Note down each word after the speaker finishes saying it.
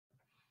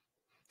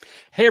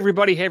Hey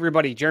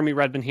everybody, Jeremy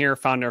Redmond here,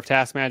 founder of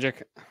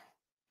TaskMagic.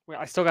 Well,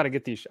 I still got to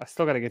get these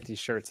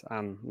shirts.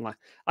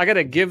 I got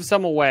to give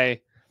some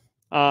away.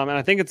 And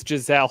I think it's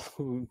Giselle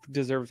who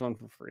deserves one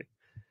for free.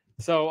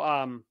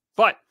 So,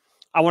 but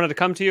I wanted to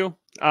come to you.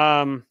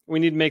 We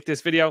need to make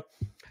this video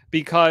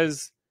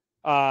because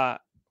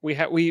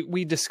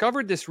we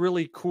discovered this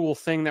really cool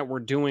thing that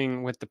we're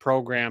doing with the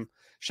program.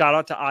 Shout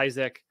out to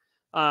Isaac.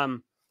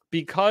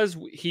 Because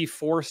he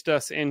forced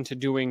us into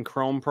doing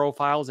Chrome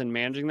profiles and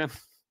managing them.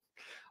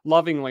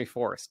 Lovingly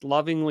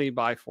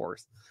by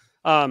force.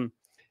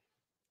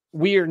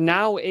 We are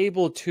now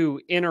able to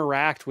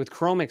interact with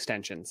Chrome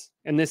extensions,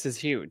 and this is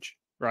huge,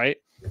 right?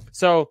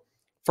 So,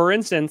 for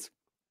instance,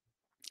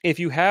 if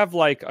you have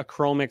like a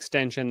Chrome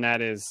extension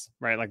that is,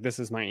 right, like this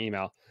is my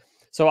email.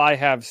 So I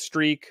have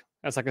Streak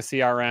as like a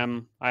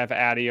CRM. I have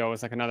Adio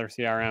as like another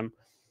CRM.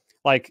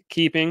 Like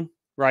Keeping,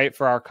 right,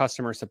 for our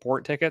customer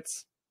support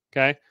tickets,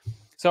 okay?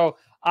 So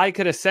I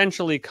could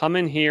essentially come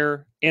in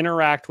here,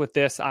 interact with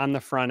this on the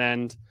front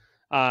end,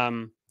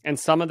 and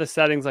some of the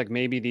settings, like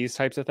maybe these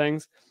types of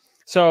things.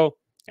 So,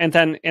 and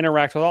then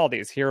interact with all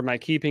these. Here are my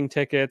Keeping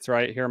tickets,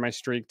 right? Here are my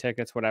Streak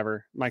tickets,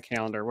 whatever, my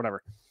calendar,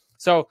 whatever.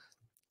 So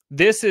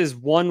this is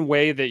one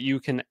way that you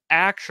can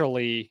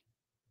actually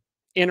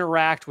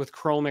interact with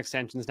Chrome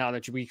extensions now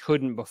that we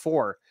couldn't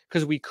before,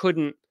 because we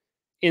couldn't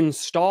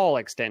install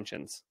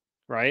extensions,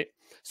 right?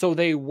 So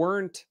they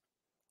weren't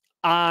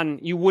on,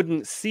 you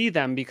wouldn't see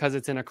them because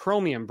it's in a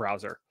Chromium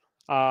browser.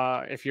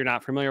 If you're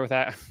not familiar with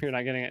that, if you're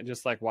not getting it,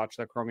 just like watch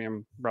the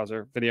Chromium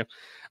browser video,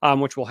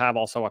 which we'll have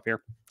also up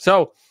here.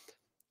 So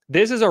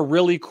this is a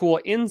really cool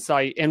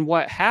insight. And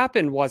what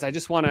happened was,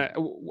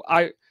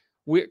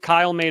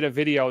 Kyle made a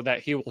video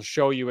that he will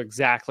show you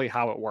exactly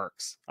how it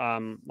works,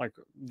 like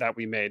that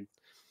we made.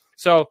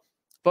 So,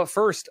 but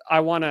first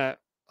I want to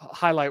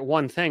highlight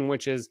one thing,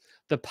 which is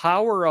the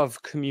power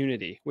of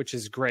community, which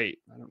is great.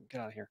 I don't get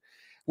out of here,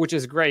 which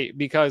is great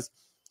because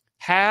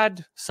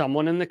had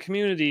someone in the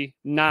community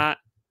not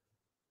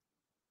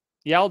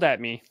yelled at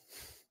me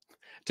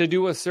to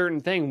do a certain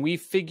thing, we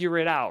figure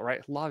it out,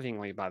 right?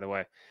 Lovingly, by the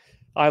way.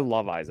 I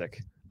love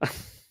Isaac.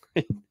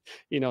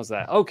 He knows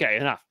that. Okay,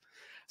 enough.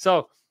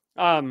 So,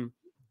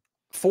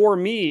 for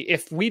me,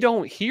 if we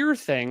don't hear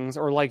things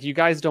or like you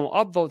guys don't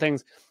upvote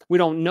things, we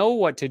don't know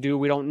what to do.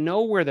 We don't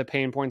know where the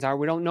pain points are.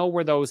 We don't know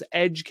where those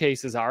edge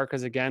cases are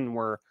because, again,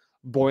 we're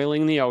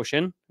boiling the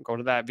ocean. Go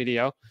to that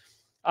video.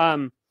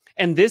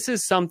 And this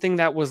is something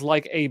that was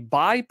like a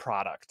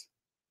byproduct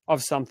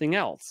of something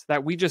else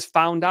that we just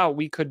found out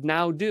we could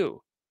now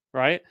do,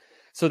 right?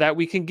 So that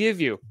we can give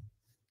you.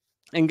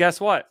 And guess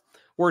what?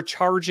 We're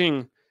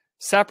charging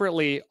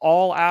separately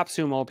all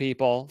AppSumo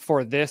people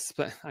for this.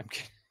 I'm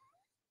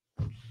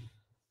kidding.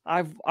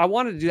 I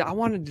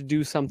wanted to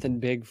do something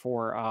big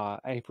for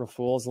April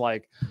Fools,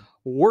 like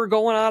we're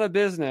going out of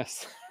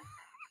business,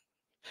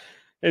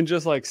 and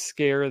just like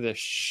scare the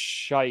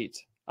shite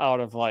out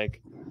of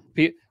like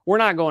we're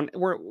not going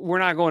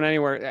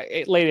anywhere.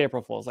 Late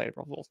April Fools.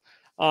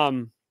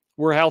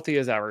 We're healthy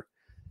as ever.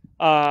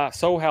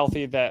 So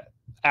healthy that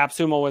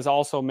AppSumo is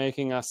also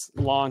making us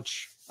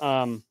launch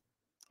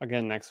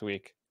again next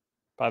week,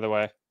 by the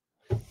way.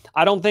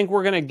 I don't think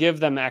we're going to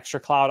give them extra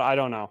cloud. I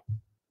don't know.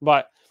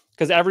 But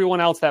because everyone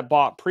else that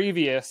bought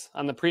previous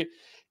on the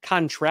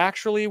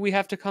contractually, we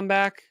have to come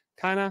back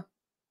kind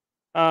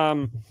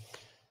of.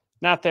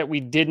 Not that we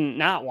didn't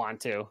not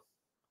want to,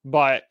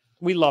 but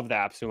we love the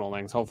AppSumo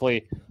links.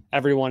 Hopefully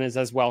everyone is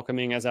as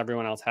welcoming as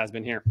everyone else has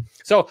been here.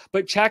 So,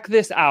 but check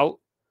this out.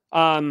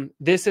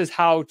 This is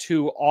how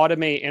to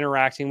automate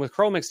interacting with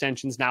Chrome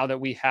extensions now that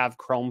we have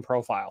Chrome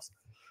profiles.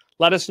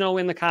 Let us know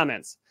in the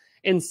comments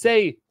and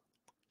say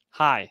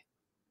hi.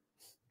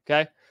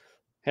 Okay.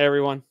 Hey,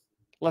 everyone.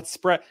 Let's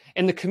spread.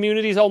 And the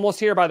community is almost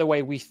here, by the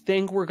way. We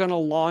think we're going to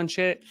launch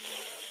it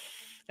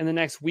in the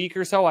next week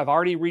or so. I've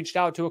already reached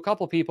out to a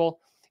couple people.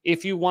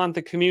 If you want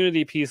the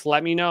community piece,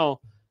 let me know.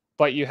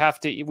 But we have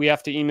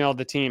to email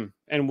the team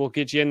and we'll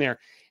get you in there.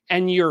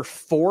 And you're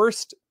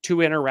forced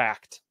to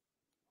interact.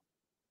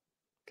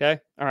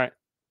 Okay. All right.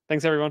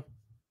 Thanks, everyone.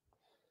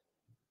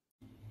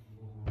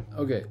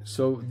 Okay,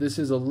 so this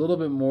is a little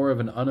bit more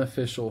of an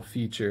unofficial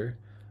feature,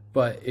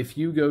 but if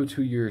you go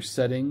to your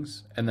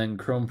settings and then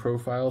Chrome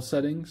profile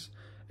settings,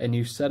 and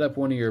you set up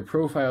one of your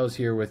profiles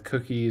here with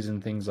cookies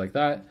and things like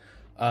that,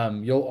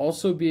 you'll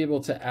also be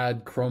able to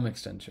add Chrome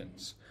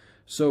extensions.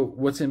 So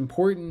what's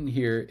important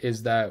here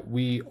is that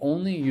we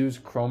only use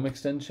Chrome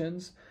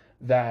extensions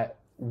that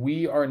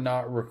we are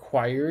not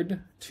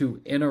required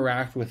to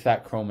interact with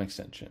that Chrome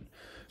extension.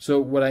 So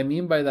what I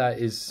mean by that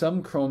is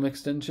some Chrome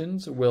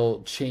extensions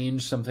will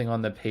change something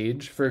on the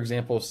page. For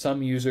example,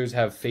 some users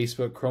have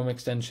Facebook Chrome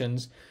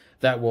extensions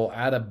that will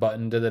add a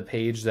button to the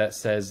page that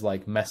says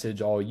like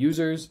message all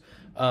users.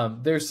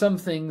 There's some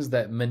things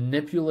that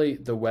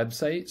manipulate the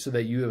website so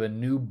that you have a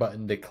new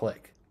button to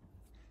click.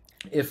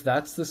 If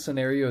that's the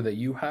scenario that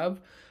you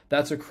have,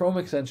 that's a Chrome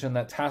extension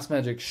that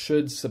TaskMagic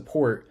should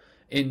support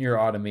in your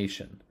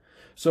automation.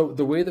 So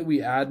the way that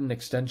we add an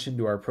extension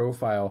to our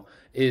profile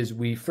is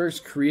we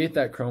first create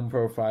that Chrome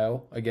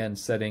profile, again,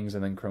 settings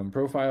and then Chrome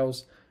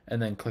profiles, and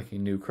then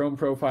clicking new Chrome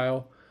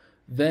profile.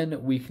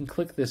 Then we can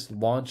click this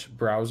launch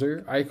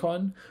browser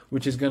icon,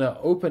 which is going to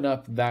open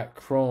up that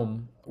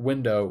Chrome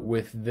window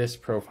with this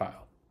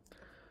profile.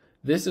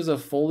 This is a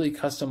fully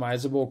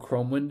customizable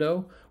Chrome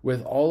window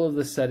with all of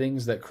the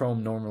settings that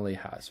Chrome normally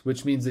has,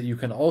 which means that you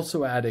can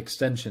also add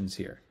extensions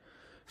here.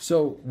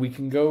 So we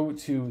can go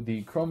to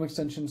the Chrome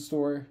extension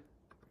store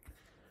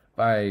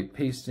by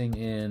pasting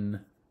in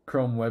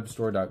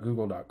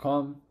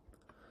chromewebstore.google.com.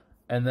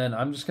 And then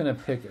I'm just going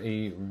to pick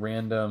a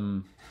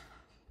random,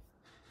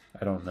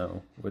 I don't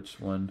know which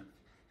one.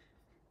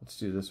 Let's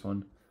do this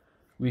one.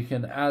 We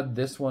can add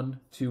this one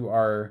to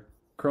our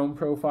Chrome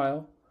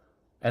profile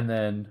and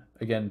then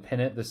again pin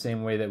it the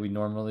same way that we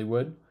normally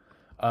would.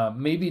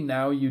 Maybe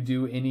now you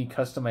do any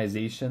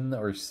customization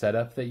or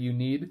setup that you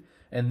need,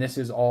 and this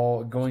is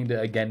all going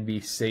to again be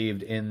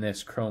saved in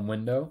this Chrome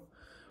window.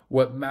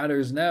 What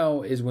matters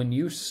now is when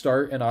you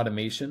start an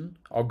automation,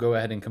 I'll go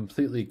ahead and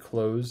completely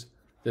close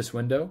this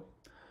window.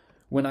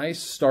 When I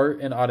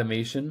start an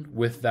automation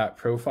with that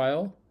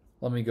profile,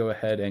 let me go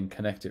ahead and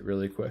connect it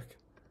really quick.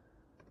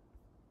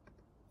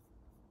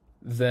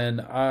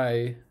 Then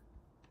I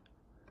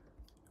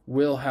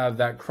will have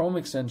that Chrome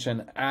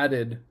extension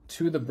added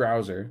to the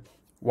browser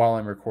while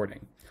I'm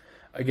recording.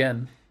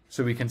 Again,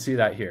 so we can see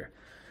that here.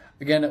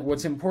 Again,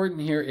 what's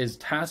important here is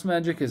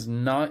TaskMagic is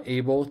not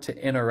able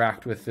to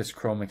interact with this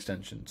Chrome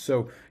extension.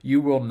 So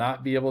you will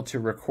not be able to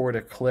record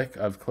a click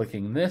of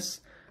clicking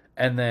this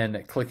and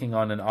then clicking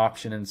on an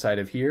option inside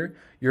of here.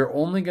 You're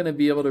only going to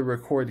be able to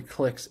record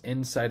clicks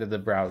inside of the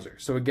browser.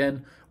 So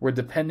again, we're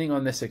depending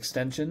on this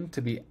extension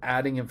to be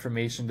adding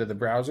information to the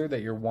browser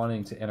that you're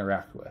wanting to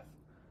interact with.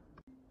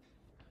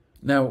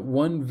 Now,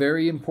 one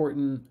very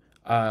important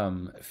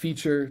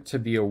feature to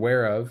be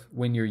aware of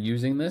when you're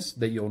using this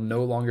that you'll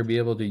no longer be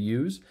able to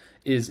use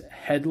is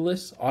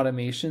headless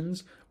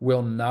automations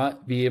will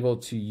not be able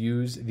to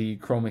use the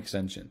Chrome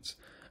extensions.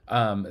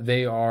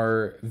 They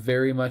are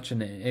very much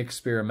in an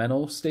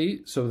experimental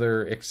state, so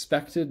they're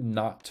expected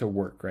not to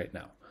work right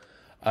now.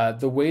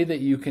 The way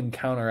that you can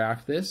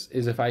counteract this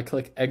is if I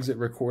click exit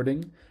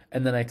recording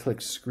and then I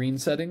click screen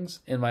settings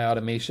in my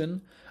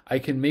automation, I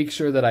can make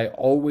sure that I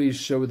always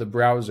show the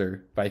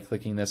browser by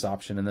clicking this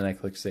option and then I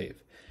click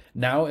save.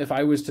 Now, if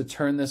I was to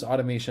turn this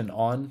automation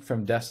on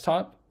from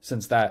desktop,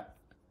 since that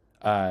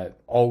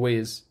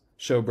always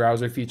show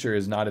browser feature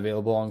is not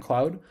available on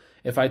cloud,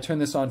 if I turn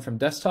this on from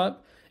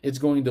desktop, it's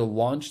going to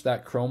launch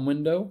that Chrome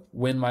window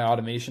when my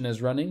automation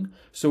is running.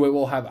 So it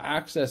will have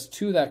access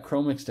to that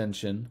Chrome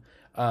extension,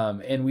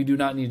 and we do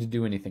not need to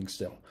do anything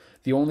still.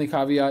 The only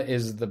caveat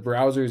is the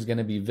browser is going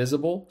to be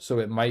visible, so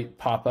it might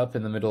pop up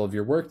in the middle of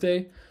your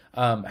workday.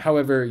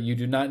 However, you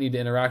do not need to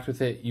interact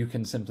with it. You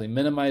can simply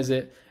minimize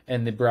it,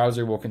 and the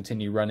browser will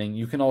continue running.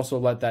 You can also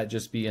let that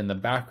just be in the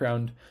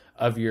background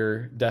of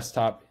your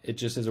desktop. It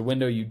just is a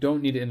window you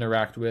don't need to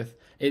interact with.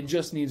 It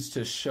just needs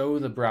to show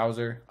the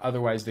browser.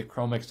 Otherwise, the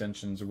Chrome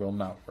extensions will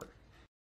not work.